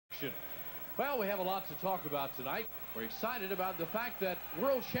Well, we have a lot to talk about tonight. We're excited about the fact that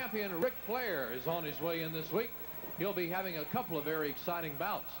world champion Ric Flair is on his way in this week. He'll be having a couple of very exciting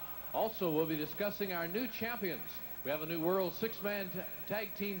bouts. Also, we'll be discussing our new champions. We have a new world six-man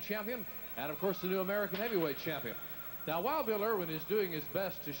tag team champion and, of course, the new American heavyweight champion. Now, Wild Bill Irwin is doing his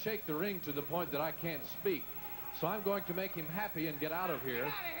best to shake the ring to the point that I can't speak. So I'm going to make him happy and get out of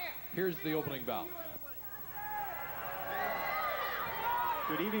here. Here's the opening bout.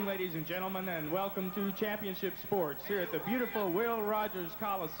 Good evening, ladies and gentlemen, and welcome to Championship Sports here at the beautiful Will Rogers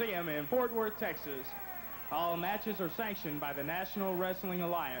Coliseum in Fort Worth, Texas. All matches are sanctioned by the National Wrestling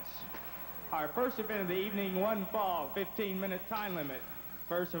Alliance. Our first event of the evening, one fall, 15-minute time limit.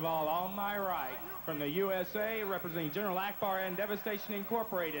 First of all, on my right, from the USA, representing General Akbar and Devastation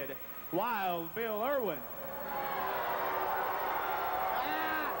Incorporated, Wild Bill Irwin.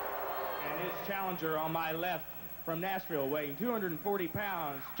 And his challenger on my left, from Nashville, weighing 240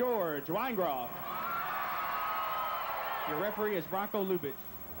 pounds, George Weingeroff. Your referee is Bronco Lubitsch.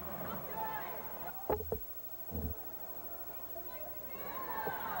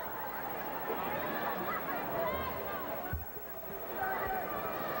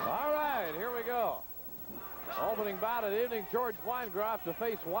 All right, here we go. Opening bout of the evening, George Weingeroff to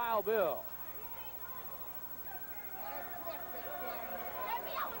face Wild Bill.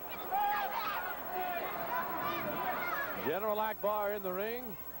 General Akbar in the ring.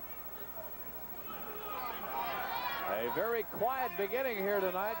 A very quiet beginning here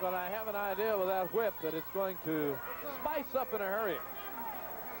tonight, but I have an idea with that whip that it's going to spice up in a hurry.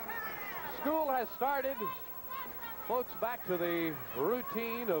 School has started. Folks back to the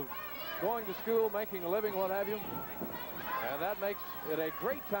routine of going to school, making a living, what have you. And that makes it a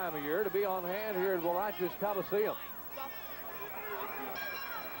great time of year to be on hand here at Will Rogers Coliseum.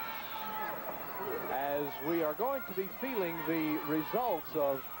 As we are going to be feeling the results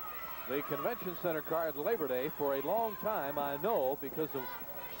of the Convention Center card Labor Day for a long time, I know, because of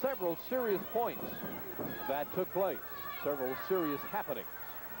several serious points that took place, several serious happenings.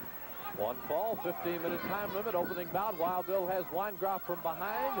 One fall, 15-minute time limit, opening bout. Wild Bill has Weingeroff from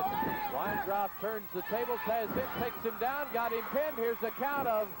behind. Weingeroff turns the tables, has hit, takes him down, got him pinned. Here's the count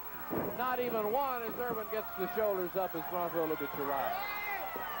of not even one as Irwin gets the shoulders up as Bronco Lubitsch arrives.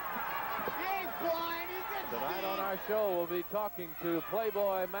 Tonight on our show, we'll be talking to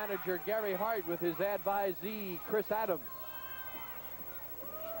Playboy manager Gary Hart with his advisee, Chris Adams.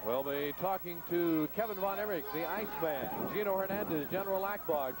 We'll be talking to Kevin Von Erich, the Iceman, Gino Hernandez, General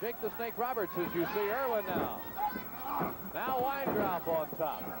Akbar, Jake the Snake Roberts, as you see Irwin now. Now Weingeroff on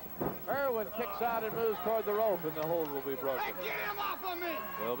top. Irwin kicks out and moves toward the rope, and the hold will be broken. Hey, get him off of me!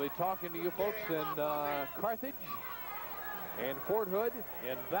 We'll be talking to you folks in Carthage, in Fort Hood,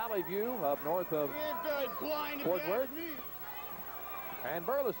 in Valley View, up north of Fort Worth, and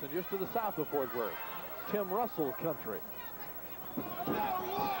Burleson, just to the south of Fort Worth. Tim Russell country.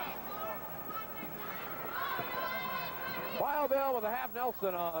 Wild Bill with a half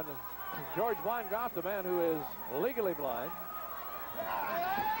Nelson on George Weingeroff, the man who is legally blind,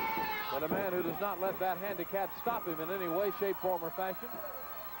 but a man who does not let that handicap stop him in any way, shape, form, or fashion.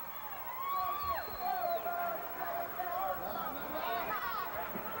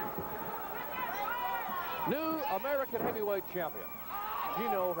 New American heavyweight champion,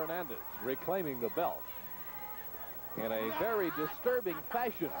 Gino Hernandez, reclaiming the belt in a very disturbing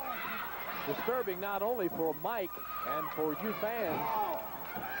fashion. Disturbing not only for Mike and for you fans,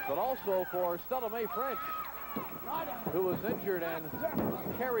 but also for Stella Mae French, who was injured and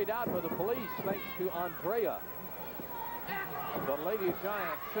carried out by the police thanks to Andrea, the lady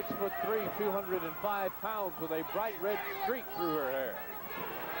giant, 6'3", 205 pounds, with a bright red streak through her hair.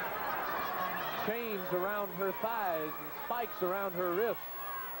 Chains around her thighs and spikes around her wrists.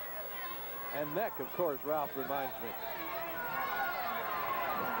 And neck, of course, Ralph reminds me.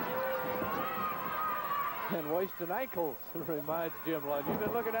 And waist and ankles reminds Jim Lund. You've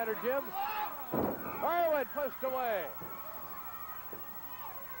been looking at her, Jim? Irwin pushed away.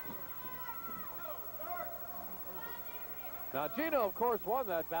 Now, Gino, of course, won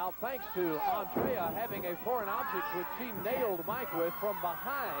that bout thanks to Andrea having a foreign object which she nailed Mike with from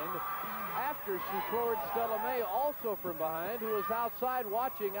behind after she floored Stella Mae, also from behind, who was outside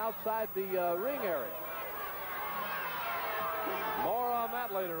watching outside the ring area. More on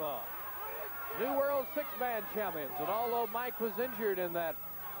that later on. New world six-man champions, and although Mike was injured in that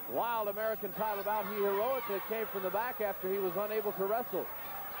wild American title bout, he heroically came from the back after he was unable to wrestle.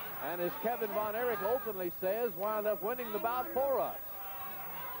 And as Kevin Von Erich openly says, wound up winning the bout for us.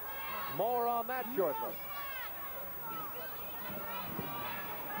 More on that shortly.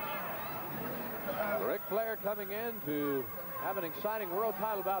 Ric Flair coming in to have an exciting world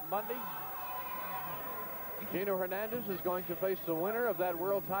title bout Monday. Gino Hernandez is going to face the winner of that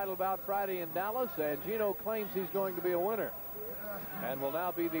world title bout Friday in Dallas, and Gino claims he's going to be a winner and will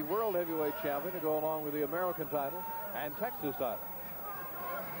now be the world heavyweight champion to go along with the American title and Texas title.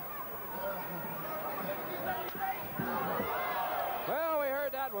 Well, we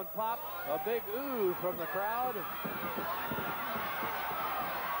heard that one pop. A big ooh from the crowd.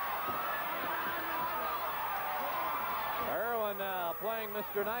 Irwin now playing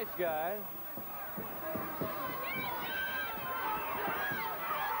Mr. Nice Guy.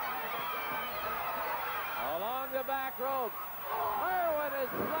 Along the back rope. Irwin is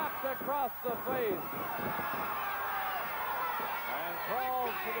slapped across the face and crawls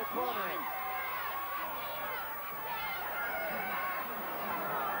to the corner.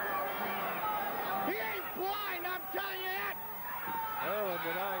 He ain't blind, I'm telling you that. Irwin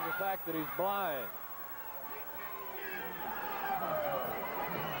denying the fact that he's blind.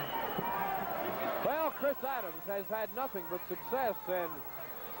 Well, Chris Adams has had nothing but success, and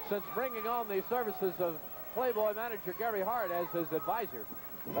since bringing on the services of Playboy manager Gary Hart as his advisor,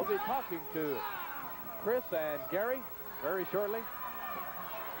 we'll be talking to Chris and Gary very shortly.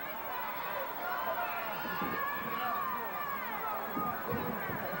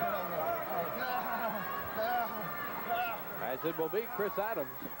 As it will be Chris Adams,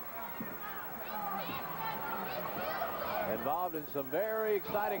 involved in some very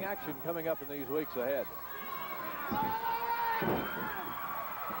exciting action coming up in these weeks ahead.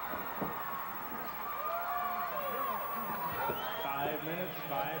 5 minutes,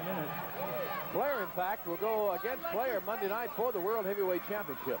 5 minutes. Flair, in fact, will go against Flair Monday night for the World Heavyweight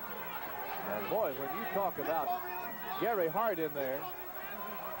Championship. And boy, when you talk about Gary Hart in there,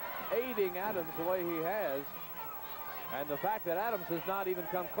 aiding Adams the way he has, and the fact that Adams has not even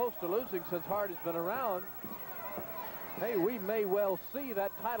come close to losing since Hart has been around, hey, we may well see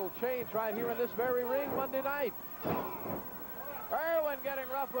that title change right here in this very ring Monday night. Irwin getting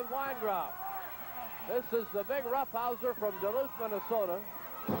rough with Weingeroff. This is the big roughhouser from Duluth, Minnesota.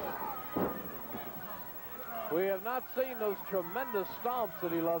 We have not seen those tremendous stomps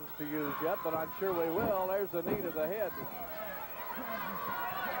that he loves to use yet, but I'm sure we will. There's a knee to the head.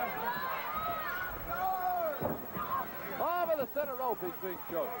 Over the center rope, he's being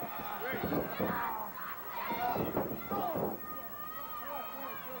choked.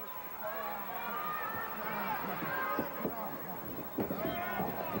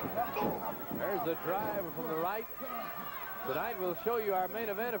 There's a drive from the right. Tonight we'll show you our main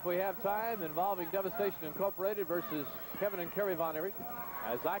event if we have time, involving Devastation Incorporated versus Kevin and Kerry Von Erich,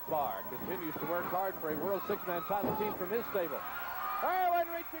 as Akbar continues to work hard for a World Six-Man title team from his stable. Irwin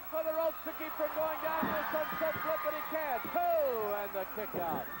reaching for the ropes to keep from going down to a sunset flip, but he can't. Oh, and the kick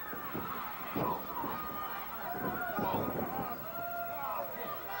out.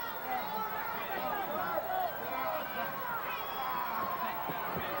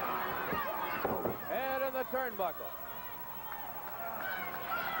 Head in the turnbuckle.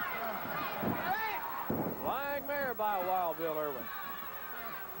 Flying mare by Wild Bill Irwin.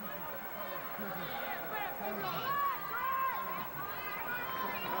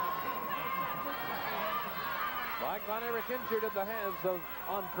 Mike Von Erich injured at the hands of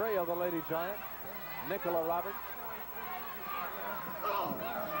Andrea, the Lady Giant. Nicola Roberts.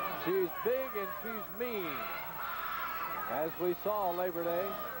 She's big and she's mean, as we saw Labor Day.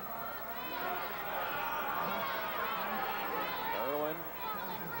 Irwin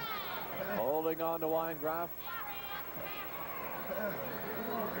holding on to Weingeroff.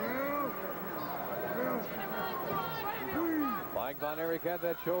 Mike Von Erich had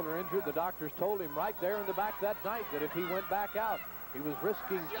that shoulder injured. The doctors told him right there in the back that night that if he went back out, he was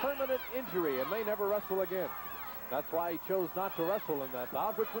risking permanent injury and may never wrestle again. That's why he chose not to wrestle in that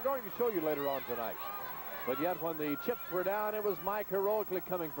bout, which we're going to show you later on tonight. But yet when the chips were down, it was Mike heroically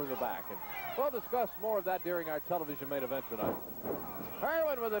coming from the back. And we'll discuss more of that during our television main event tonight.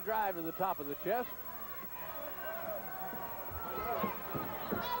 Irwin with a drive to the top of the chest.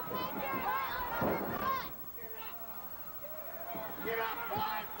 Get up,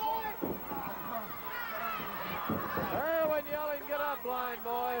 blind boy! Irwin yelling, "Get up, blind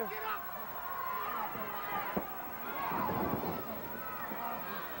boy!" Get up!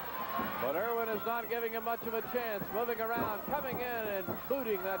 But Irwin is not giving him much of a chance. Moving around, coming in and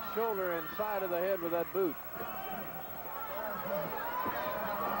booting that shoulder inside of the head with that boot.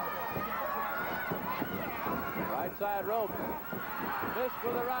 Right side rope. Missed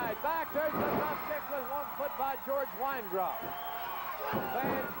with the right. Back, there's the drop kick with 1 foot by George Weingeroff.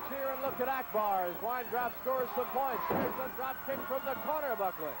 Fans cheer and look at Akbar as Weingeroff scores some points. There's a drop kick from the corner,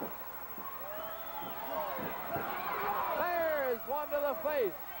 Buckley. There's one to the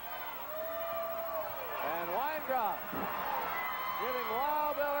face. And drop. Giving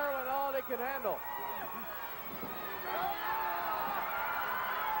Wild Bill Irwin all he can handle.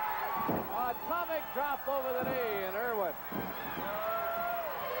 Atomic drop over the knee, and Irwin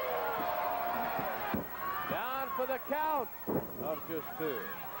down for the count of just 2.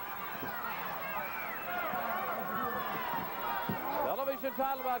 Television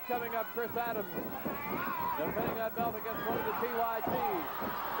title bout coming up. Chris Adams defending that belt against one of the TYTs.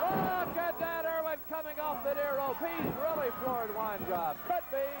 Look at that, Irwin coming off the near rope. He's really floored Weingeroff. Could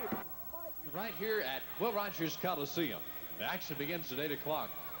be. Right here at Will Rogers Coliseum. The action begins at 8 o'clock.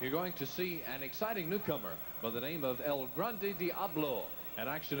 You're going to see an exciting newcomer by the name of El Grande Diablo in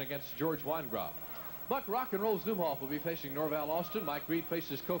action against George Weingeroff. Buck Rock and Roll Zumhoff will be facing Norval Austin. Mike Reed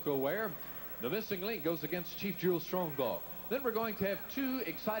faces Coco Ware. The missing link goes against Chief Jules Strongbow. Then we're going to have 2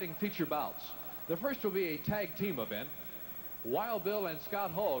 exciting feature bouts. The first will be a tag team event. Wild Bill and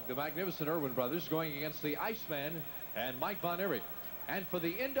Scott Hogg, the magnificent Irwin brothers, going against the Iceman and Mike Von Erich. And for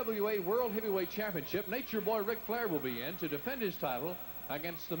the NWA World Heavyweight Championship, Nature Boy Ric Flair will be in to defend his title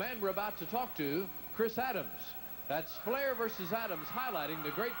against the man we're about to talk to, Chris Adams. That's Flair versus Adams, highlighting the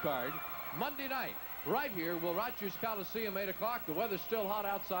great card Monday night right here, Will Rogers Coliseum, 8 o'clock. The weather's still hot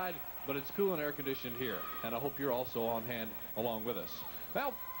outside, but it's cool and air conditioned here, and I hope you're also on hand along with us.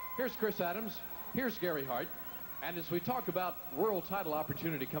 Well, here's Chris Adams, here's Gary Hart, and as we talk about world title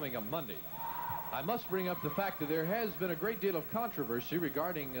opportunity coming up Monday, I must bring up the fact that there has been a great deal of controversy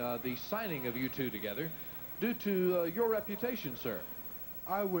regarding the signing of you two together due to your reputation, sir.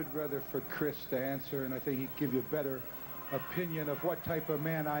 I would rather for Chris to answer, and I think he'd give you a better opinion of what type of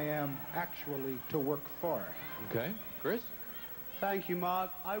man I am actually to work for. Okay, Chris? Thank you,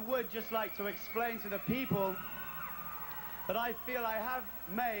 Mark. I would just like to explain to the people that I feel I have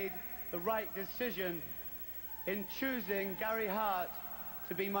made the right decision in choosing Gary Hart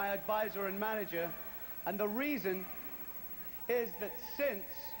to be my advisor and manager. And the reason is that since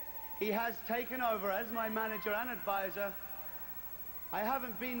he has taken over as my manager and advisor, I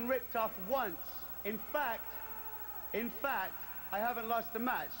haven't been ripped off once. In fact, I haven't lost a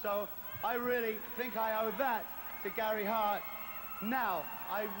match. So I really think I owe that to Gary Hart. Now,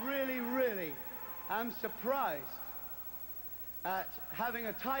 I really am surprised at having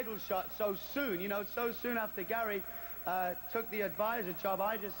a title shot so soon. You know, so soon after Gary took the advisor job.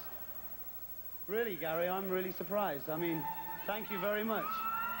 Really, Gary, I'm really surprised. I mean, thank you very much.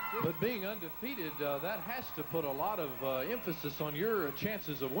 But being undefeated, that has to put a lot of emphasis on your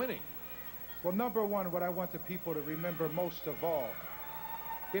chances of winning. Well, number one, what I want the people to remember most of all,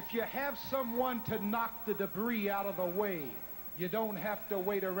 if you have someone to knock the debris out of the way, you don't have to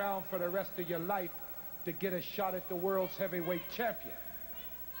wait around for the rest of your life to get a shot at the world's heavyweight champion.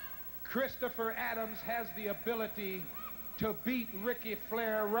 Christopher Adams has the ability to beat Ricky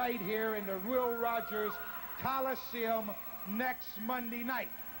Flair right here in the Will Rogers Coliseum next Monday night.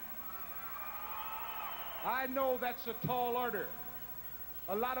 I know that's a tall order.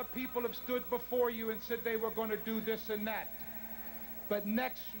 A lot of people have stood before you and said they were going to do this and that. But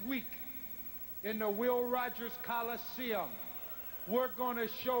next week in the Will Rogers Coliseum, we're going to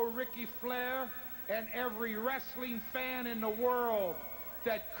show Ricky Flair and every wrestling fan in the world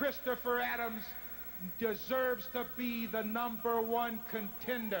that Christopher Adams deserves to be the #1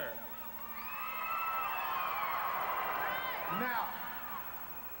 contender. Now,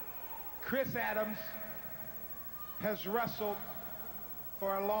 Chris Adams has wrestled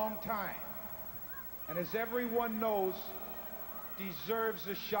for a long time, and as everyone knows, deserves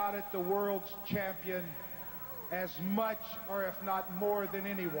a shot at the world's champion as much or if not more than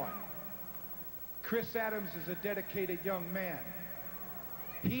anyone. Chris Adams is a dedicated young man.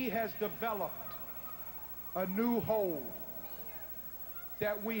 He has developed a new hold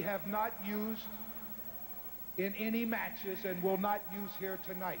that we have not used in any matches and will not use here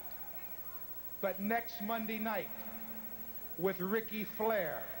tonight. But next Monday night with Ricky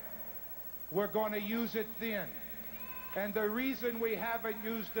Flair, we're going to use it then. And the reason we haven't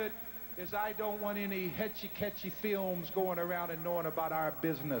used it is I don't want any hetchy-ketchy films going around and knowing about our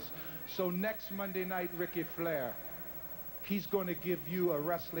business. So next Monday night, Ricky Flair, he's going to give you a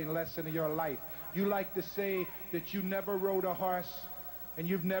wrestling lesson in your life. You like to say that you never rode a horse and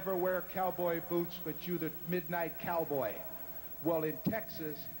you've never wear cowboy boots, but you the midnight cowboy. Well, in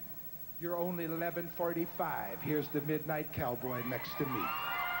Texas, you're only 11:45. Here's the midnight cowboy next to me.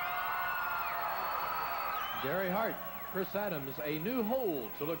 Gary Hart, Chris Adams, a new hold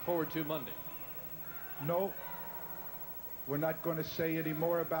to look forward to Monday. No, we're not going to say any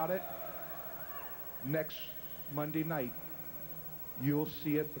more about it. Next Monday night, you'll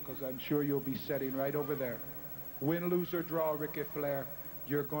see it because I'm sure you'll be sitting right over there. Win, lose, or draw, Ricky Flair,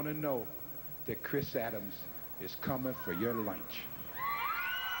 you're going to know that Chris Adams is coming for your lunch.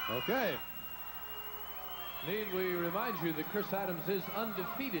 Okay. Need we remind you that Chris Adams is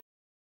undefeated